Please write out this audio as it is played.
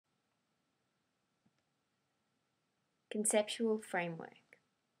Conceptual framework.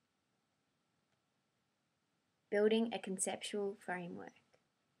 Building a conceptual framework.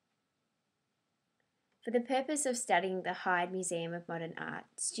 For the purpose of studying the Heide Museum of Modern Art,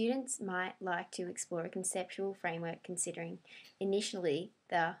 students might like to explore a conceptual framework considering initially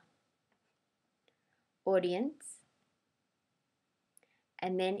the audience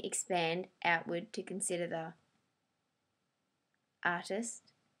and then expand outward to consider the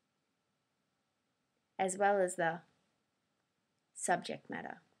artist as well as the subject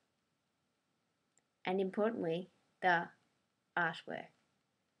matter and importantly the artwork.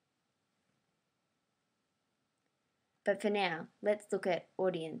 But for now, let's look at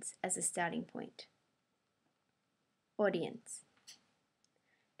audience as a starting point. Audience.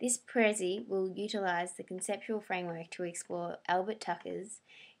 This Prezi will utilise the conceptual framework to explore Albert Tucker's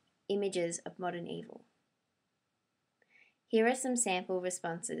images of modern evil. Here are some sample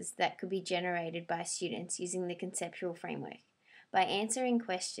responses that could be generated by students using the conceptual framework. By answering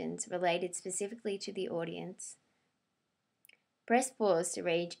questions related specifically to the audience, press pause to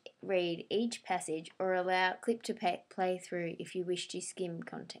read each passage or allow clip to play through if you wish to skim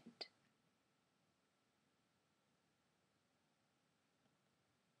content.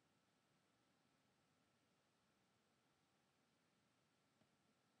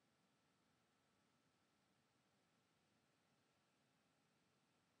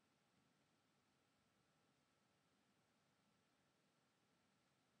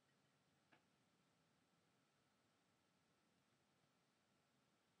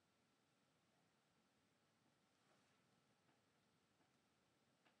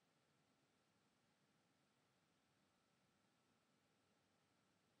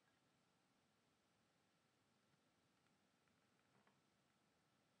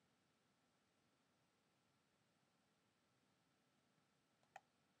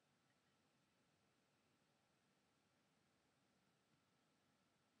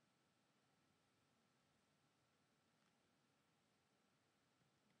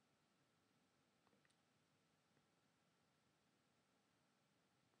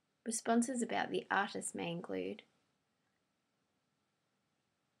 Responses about the artist may include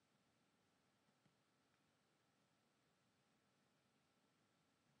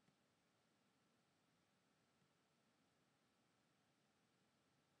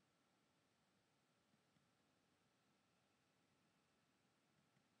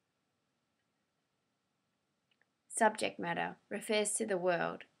subject matter refers to the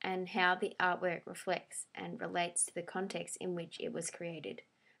world and how the artwork reflects and relates to the context in which it was created.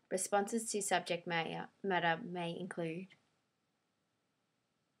 Responses to subject matter may include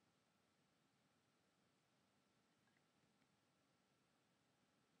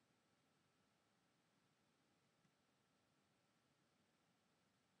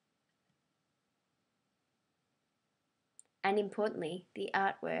and importantly, the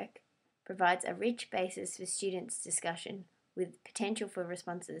artwork provides a rich basis for students' discussion with potential for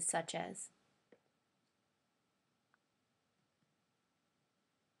responses such as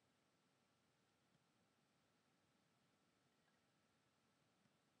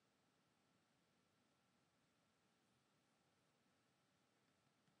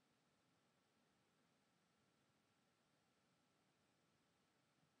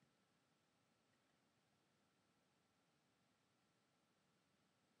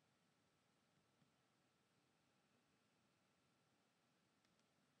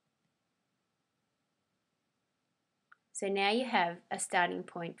So now you have a starting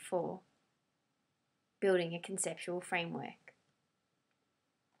point for building a conceptual framework.